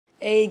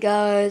Hey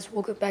guys,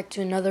 welcome back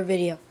to another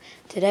video.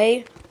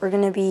 Today we're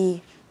gonna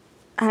be,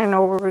 I don't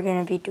know what we're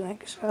gonna be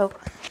doing, so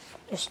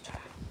just,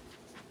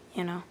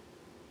 you know.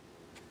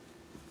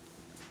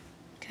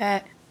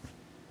 Cat,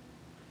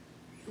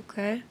 you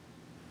okay?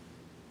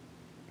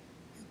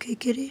 You okay,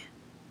 kitty?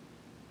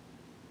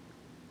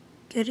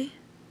 Kitty?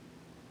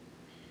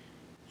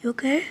 You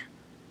okay?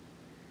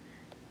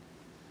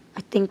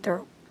 I think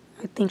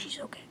she's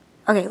okay.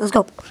 Okay, let's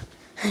go.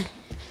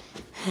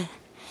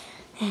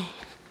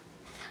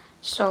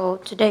 So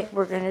today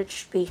we're gonna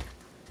just be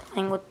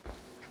playing with,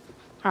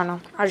 I don't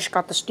know, I just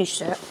got this new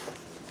set.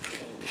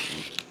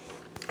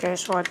 Okay,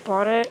 so I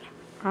bought it.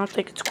 I don't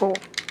think it's cool,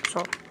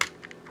 so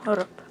hold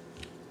up.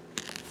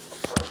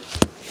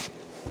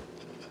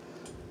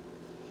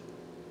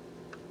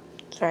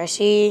 So you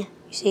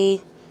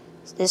see,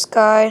 it's this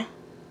guy.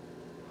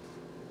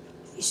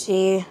 You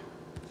see,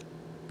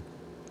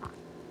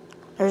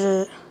 there's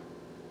a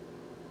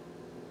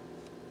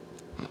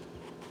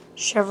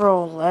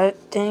Chevrolet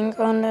thing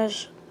on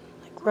this,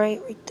 like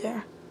right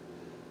there.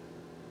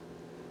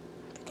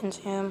 If you can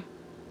see him.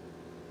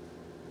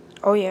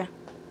 Oh yeah.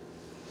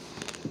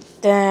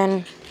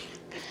 Then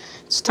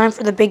it's time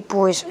for the big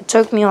boys. It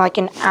took me like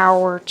an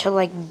hour to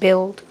like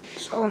build,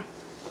 so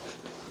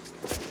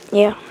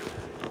yeah.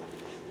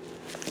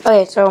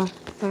 Okay, so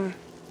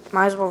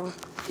might as well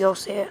you'll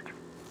see it.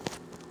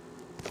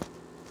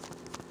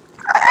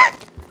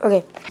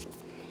 Okay,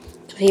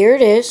 so here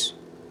it is.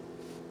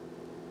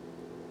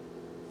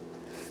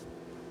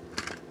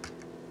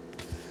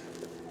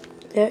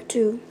 That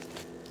too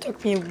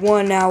took me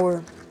 1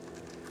 hour.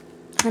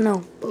 I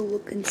know, but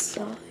look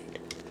inside.